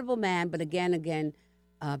incredible man, but again,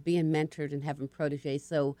 being mentored and having proteges.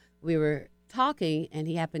 So we were talking, and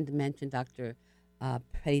he happened to mention Dr.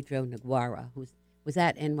 Pedro Naguara, who was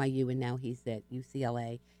at NYU, and now he's at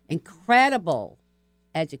UCLA. Incredible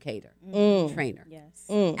educator, trainer. Yes.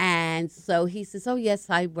 And so he says, oh, yes,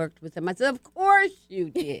 I worked with him. I said, of course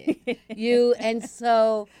you did. And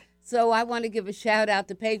so I want to give a shout out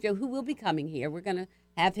to Pedro, who will be coming here. We're going to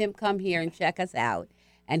have him come here and check us out.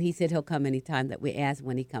 And he said he'll come anytime that we ask.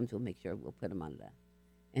 When he comes, we'll make sure we'll put him on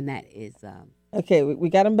and that is okay. We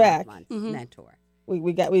got him back. Mentor.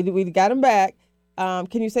 We got him back.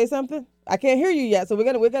 Can you say something? I can't hear you yet, so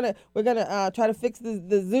we're gonna try to fix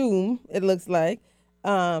the Zoom. It looks like.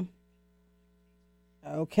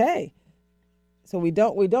 Okay. So we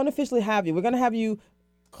don't officially have you. We're gonna have you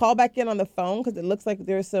call back in on the phone because it looks like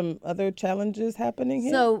there's some other challenges happening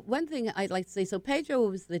here. So one thing I'd like to say. So Pedro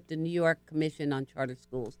was at the New York Commission on Charter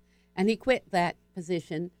Schools, and he quit that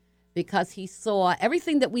position because he saw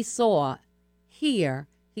everything that we saw here,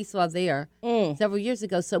 he saw there several years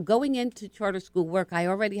ago. So going into charter school work, I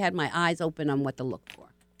already had my eyes open on what to look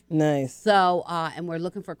for. Nice. So, and we're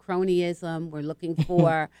looking for cronyism. We're looking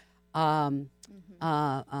for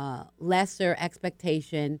lesser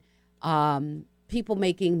expectation, people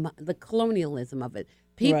making the colonialism of it,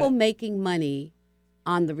 people making money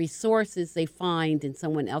on the resources they find in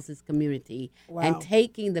someone else's community and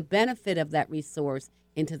taking the benefit of that resource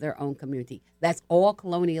into their own community. That's all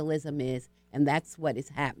colonialism is, and that's what is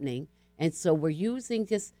happening. And so we're using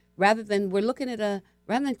rather than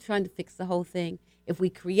trying to fix the whole thing, if we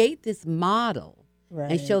create this model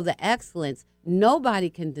and show the excellence, nobody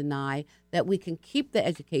can deny that we can keep the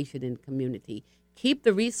education in the community, keep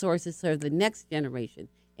the resources for the next generation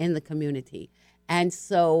in the community. And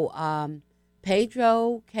so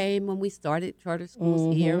Pedro came when we started charter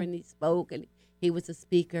schools here, and he spoke, and he was a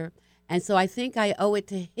speaker. And so I think I owe it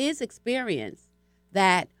to his experience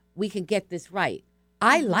that we can get this right.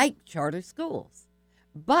 I like charter schools,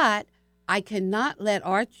 but I cannot let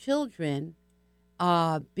our children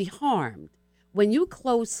be harmed. When you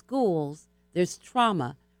close schools, there's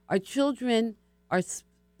trauma. Our children are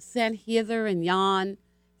sent hither and yon.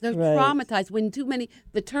 They're Right. traumatized when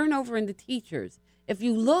the turnover in the teachers. If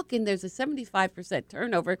you look and there's a 75%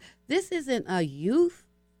 turnover, this isn't a youth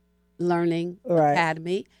learning Right.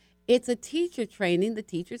 academy. It's a teacher training. The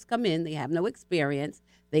teachers come in, they have no experience.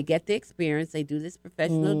 They get the experience. They do this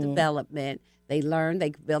professional development. They learn,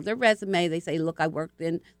 they build their resume. They say, look, I worked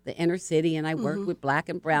in the inner city and I worked with black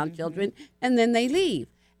and brown children. And then they leave.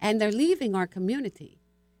 And they're leaving our community.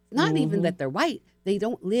 Not even that they're white. They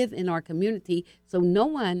don't live in our community. So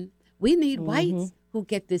we need whites who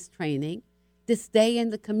get this training to stay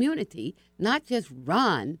in the community, not just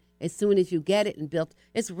run as soon as you get it and build.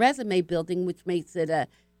 It's resume building, which makes it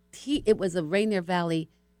it was a Rainier Valley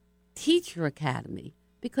Teacher Academy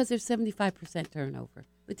because there's 75% turnover.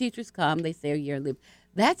 The teachers come, they stay a year and leave.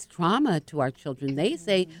 That's trauma to our children. They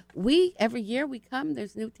say, every year we come,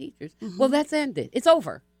 there's new teachers. Well, that's ended. It's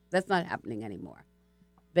over. That's not happening anymore.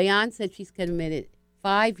 Bayan said she's committed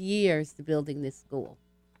 5 years to building this school,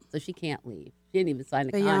 so she can't leave. She didn't even sign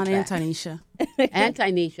a Bayan contract. and Tanisha. And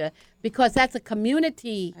Tanisha, because that's a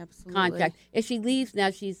community Absolutely. contract. If she leaves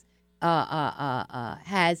now, she's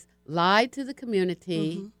has lied to the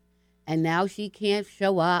community, and now she can't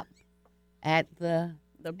show up at the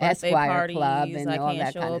birthday Esquire parties, Club and I all can't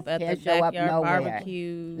that show kind up of at the can't show up backyard nowhere.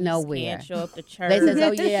 barbecues. Nowhere. Can't show up to church. They says,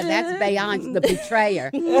 oh yeah, that's Bayan, the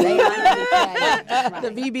betrayer. Bayan, the betrayer.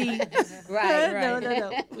 The BB. Right, No, right.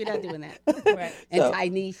 no. We're not doing that. Right. And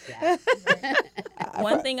Tanisha.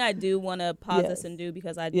 One thing I do want to pause Yes. us and do,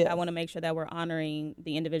 because I Yes. want to make sure that we're honoring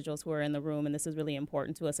the individuals who are in the room, and this is really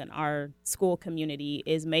important to us in our school community,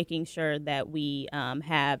 is making sure that we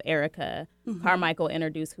have Erica Carmichael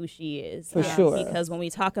introduce who she is. For sure. Because when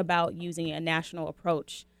we talk about using a national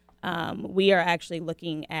approach, we are actually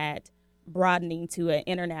looking at broadening to an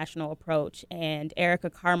international approach. And Erica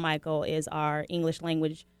Carmichael is our English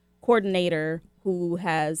language coordinator who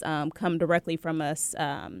has come directly from us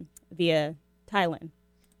via Thailand.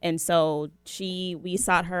 And so we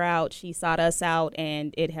sought her out, she sought us out,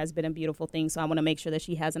 and it has been a beautiful thing. So I want to make sure that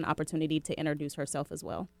she has an opportunity to introduce herself as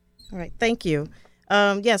well. All right, thank you.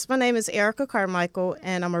 Yes, my name is Erica Carmichael,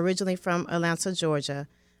 and I'm originally from Atlanta, Georgia.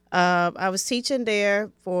 I was teaching there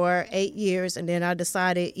for 8 years, and then I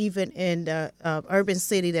decided, even in the urban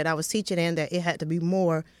city that I was teaching in, that it had to be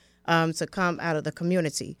more to come out of the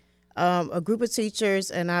community. A group of teachers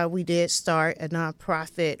and we did start a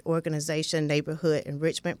nonprofit organization, Neighborhood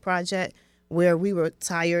Enrichment Project, where we were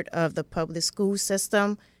tired of the public school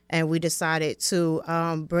system, and we decided to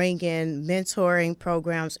bring in mentoring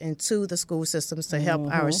programs into the school systems to help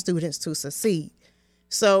our students to succeed.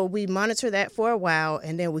 So we monitored that for a while,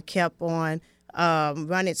 and then we kept on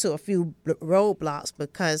running into a few roadblocks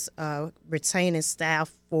because retaining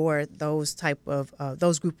staff for those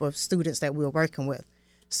group of students that we were working with.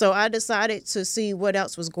 So I decided to see what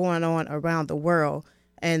else was going on around the world,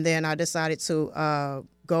 and then I decided to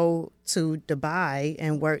go to Dubai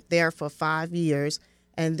and work there for 5 years.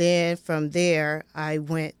 And then from there, I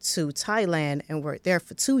went to Thailand and worked there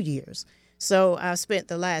for 2 years. So I spent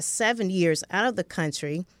the last 7 years out of the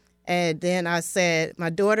country. And then I said my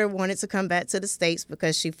daughter wanted to come back to the States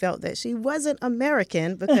because she felt that she wasn't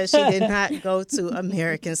American because she did not go to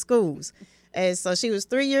American schools. And so she was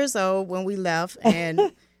 3 years old when we left.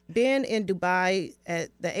 And being in Dubai at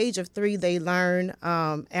the age of 3, they learn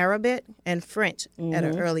Arabic and French at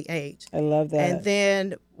an early age. I love that. And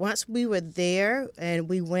then once we were there and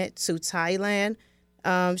we went to Thailand,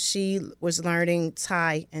 she was learning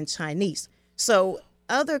Thai and Chinese. So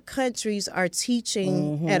other countries are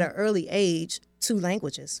teaching at an early age 2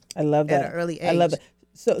 languages. I love that. At an early age. I love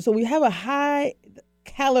that. So we have a high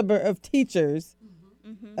caliber of teachers,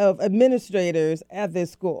 of administrators at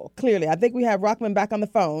this school. Clearly, I think we have Rockman back on the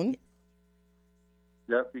phone.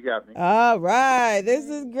 Yep, you got me. All right, this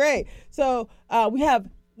is great. So we have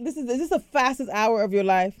is this the fastest hour of your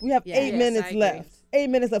life? We have 8 minutes I agree. left. 8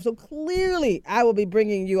 minutes left. So clearly, I will be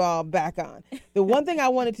bringing you all back on. The one thing I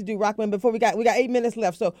wanted to do, Rockman, before we got 8 minutes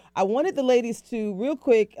left. So I wanted the ladies to real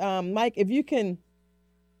quick, Mike, if you can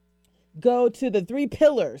go to the 3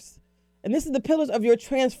 pillars, and this is the pillars of your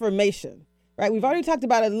transformation. Right, we've already talked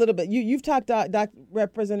about it a little bit. You've talked,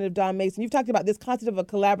 Representative Don Mason. You've talked about this concept of a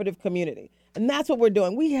collaborative community, and that's what we're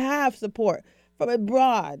doing. We have support from a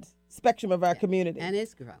broad spectrum of our community, And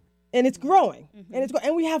it's growing. and it's growing,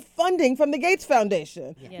 and we have funding from the Gates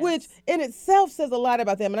Foundation, Yes. which in itself says a lot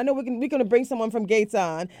about them. And I know we're going to bring someone from Gates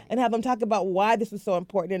on and have them talk about why this was so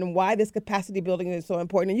important and why this capacity building is so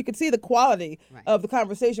important. And you can see the quality Right. of the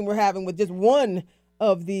conversation we're having with just one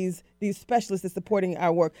of these specialists that's supporting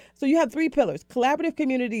our work. So you have 3 pillars: collaborative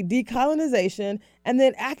community, decolonization, and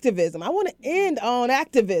then activism. I want to end on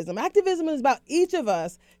activism. Activism is about each of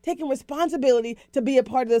us taking responsibility to be a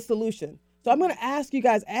part of the solution. So I'm going to ask you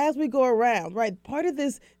guys as we go around, right? Part of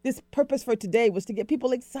this purpose for today was to get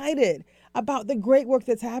people excited about the great work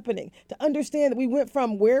that's happening, to understand that we went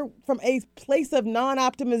from a place of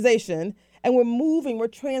non-optimization, and we're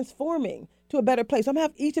transforming to a better place. So I'm going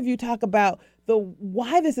to have each of you talk about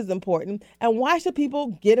why this is important and why should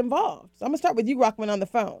people get involved. So I'm going to start with you, Rockman, on the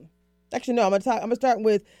phone. Actually, no, we're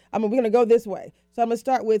going to go this way. So I'm going to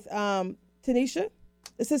start with Tanisha,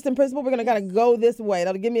 assistant principal. We're going to kind of go this way.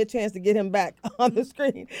 That'll give me a chance to get him back on the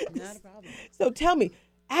screen. Not a problem. So tell me,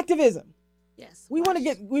 activism. Yes. We want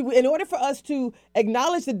to in order for us to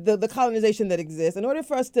acknowledge the colonization that exists, in order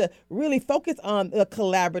for us to really focus on the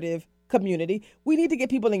collaborative community, we need to get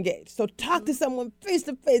people engaged. So talk to someone face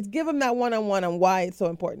to face, give them that one-on-one on why it's so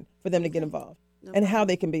important for them to get involved and how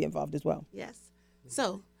they can be involved as well. Yes.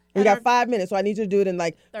 So we got 5 minutes, so I need you to do it in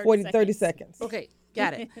like 30 seconds. Okay.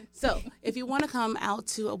 Got it. So if you want to come out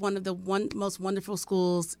to one of the most wonderful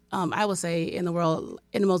schools, I would say in the world,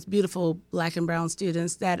 and the most beautiful Black and brown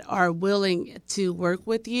students that are willing to work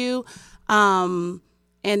with you,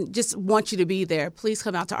 and just want you to be there, please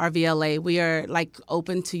come out to RVLA. We are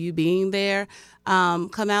open to you being there.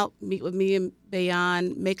 Come out, meet with me and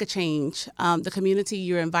Bayon, make a change. The community,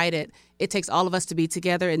 you're invited. It takes all of us to be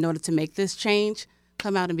together in order to make this change.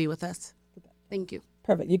 Come out and be with us. Thank you.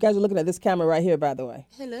 Perfect. You guys are looking at this camera right here, by the way.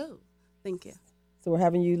 Hello. Thank you. So we're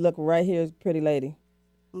having you look right here, pretty lady.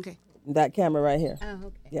 Okay. That camera right here. Oh,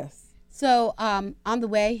 okay. Yes. So on the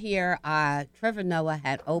way here, Trevor Noah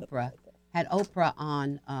had Oprah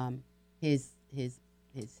on his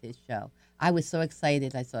show. I was so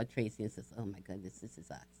excited. I saw Tracy and says, "Oh my goodness, this is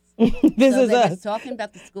us." This is they us. was talking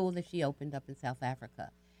about the school that she opened up in South Africa,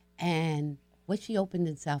 and what she opened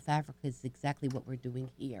in South Africa is exactly what we're doing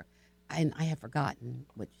here. And I have forgotten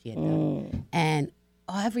what she had done. And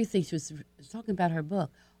everything she was talking about her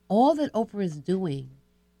book. All that Oprah is doing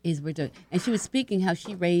is we're doing. And she was speaking how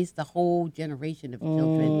she raised the whole generation of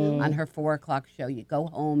children on her 4:00 show. You go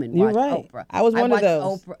home and watch Oprah. I was one of those. I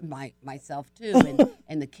watched Oprah myself too,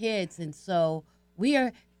 and the kids. And so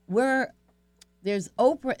there's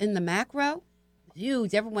Oprah in the macro,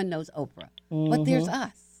 huge. Everyone knows Oprah, but there's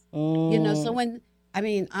us. So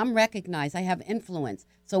I'm recognized. I have influence.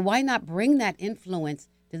 So why not bring that influence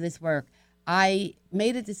to this work? I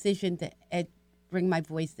made a decision to bring my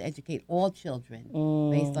voice to educate all children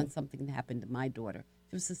based on something that happened to my daughter.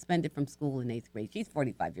 She was suspended from school in 8th grade. She's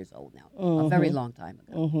 45 years old now, a very long time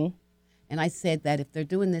ago. And I said that if they're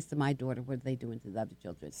doing this to my daughter, what are they doing to the other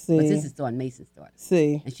children? But this is Dawn Mason's daughter.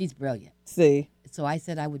 And she's brilliant. So I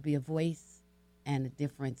said I would be a voice and a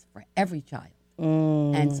difference for every child.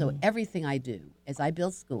 And so everything I do, as I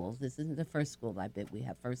build schools, this isn't the first school I built. We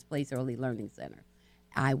have First Place Early Learning Center.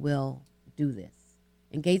 I will do this.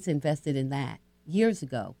 And Gates invested in that years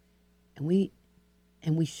ago. And we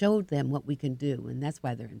showed them what we can do, and that's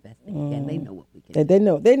why they're investing again. They know what we can do. They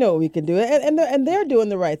know what we can do, and they're doing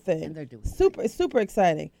the right thing. And they're doing super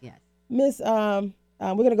exciting. Yes. Miss, we're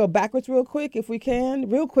gonna go backwards real quick if we can.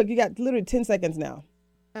 Real quick, you got literally 10 seconds now.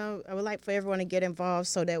 I would like for everyone to get involved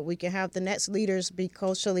so that we can have the next leaders be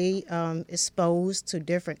culturally exposed to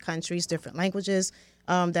different countries, different languages.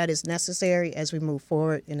 That is necessary as we move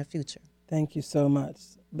forward in the future. Thank you so much.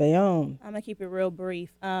 Bayon. I'm going to keep it real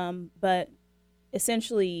brief. But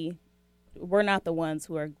essentially, we're not the ones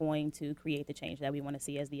who are going to create the change that we want to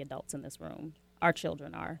see as the adults in this room. Our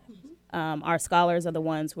children are. Our scholars are the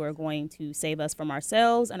ones who are going to save us from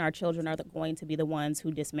ourselves, and our children are going to be the ones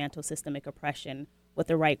who dismantle systemic oppression with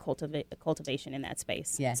the right cultivation in that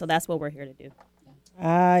space. Yes. So that's what we're here to do.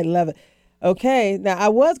 I love it. Okay, now I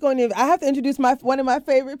have to introduce one of my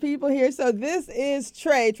favorite people here. So this is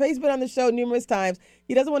Trey. Trey's been on the show numerous times.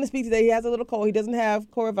 He doesn't want to speak today. He has a little cold. He doesn't have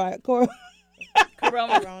coronavirus.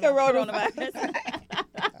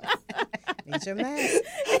 Need your mask.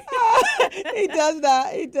 He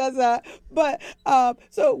does not. But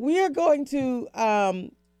so we are going to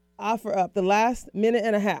offer up the last minute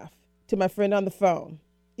and a half to my friend on the phone,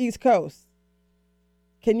 East Coast.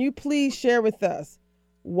 Can you please share with us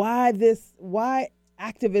why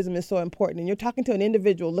activism is so important? And you're talking to an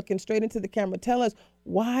individual looking straight into the camera. Tell us,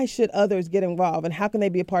 why should others get involved, and how can they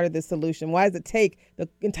be a part of this solution? Why does it take the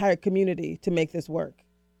entire community to make this work?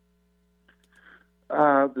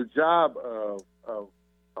 The job of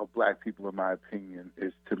Black people, in my opinion,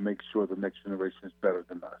 is to make sure the next generation is better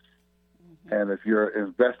than us. And if your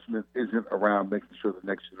investment isn't around making sure the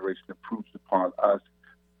next generation improves upon us,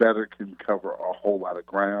 better can cover a whole lot of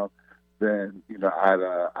ground. then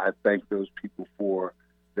I'd thank those people for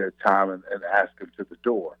their time and ask them to the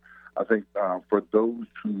door. I think for those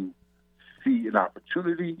who see an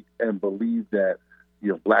opportunity and believe that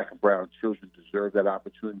Black and brown children deserve that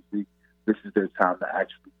opportunity, this is their time to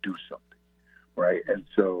actually do something, right? And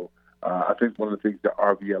so I think one of the things that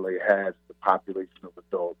RVLA has is the population of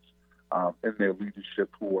adults in their leadership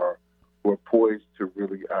who are poised to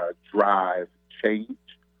really drive change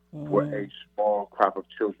for a small crop of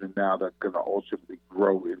children now that's going to ultimately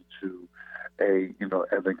grow into an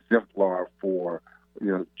exemplar for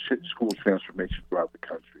school transformation throughout the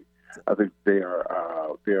country. I think they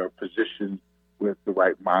are positioned with the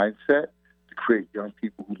right mindset to create young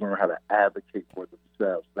people who learn how to advocate for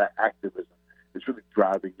themselves. That activism is really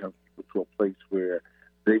driving young people to a place where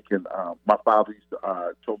they can. My father used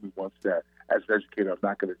to told me once that as an educator, I'm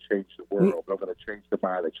not going to change the world, but I'm going to change the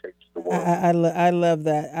mind that changes the world. I love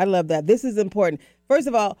that. I love that. This is important. First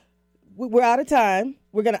of all, we're out of time.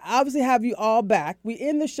 We're going to obviously have you all back. We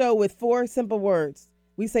end the show with 4 simple words.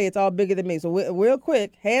 We say it's all bigger than me. So real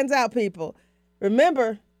quick, hands out, people.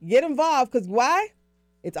 Remember, get involved, because why?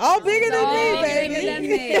 It's all bigger than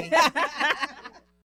me, baby.